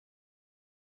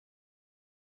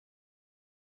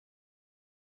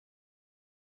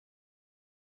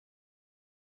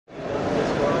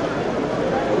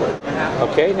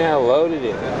Okay, now load it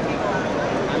in.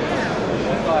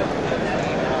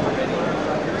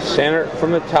 Center it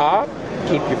from the top.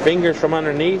 Keep your fingers from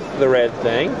underneath the red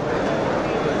thing.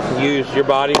 Use your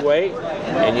body weight,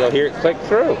 and you'll hear it click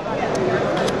through.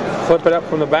 Flip it up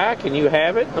from the back, and you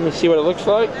have it. Let me see what it looks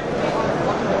like.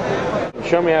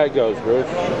 Show me how it goes, Bruce.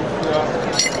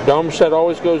 Dome set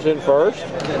always goes in first.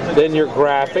 Then your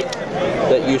graphic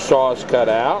that you saw us cut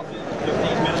out.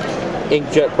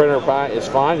 Inkjet printer is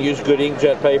fine. Use good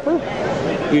inkjet paper.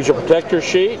 Use your protector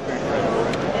sheet.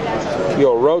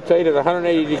 You'll rotate it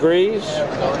 180 degrees.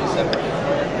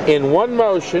 In one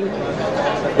motion,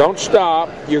 don't stop.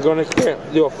 You're going to crimp,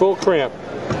 do a full crimp.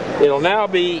 It'll now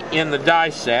be in the die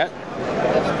set.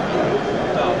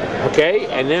 Okay,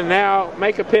 and then now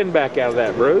make a pin back out of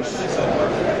that, Bruce.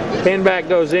 Pin back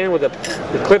goes in with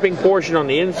the clipping portion on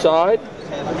the inside.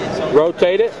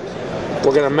 Rotate it.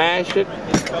 We're going to mash it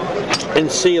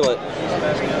and seal it.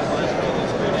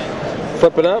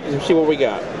 Flip it up and see what we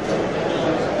got.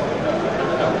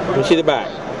 Let me see the back.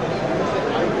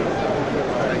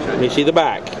 Let me see the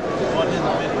back.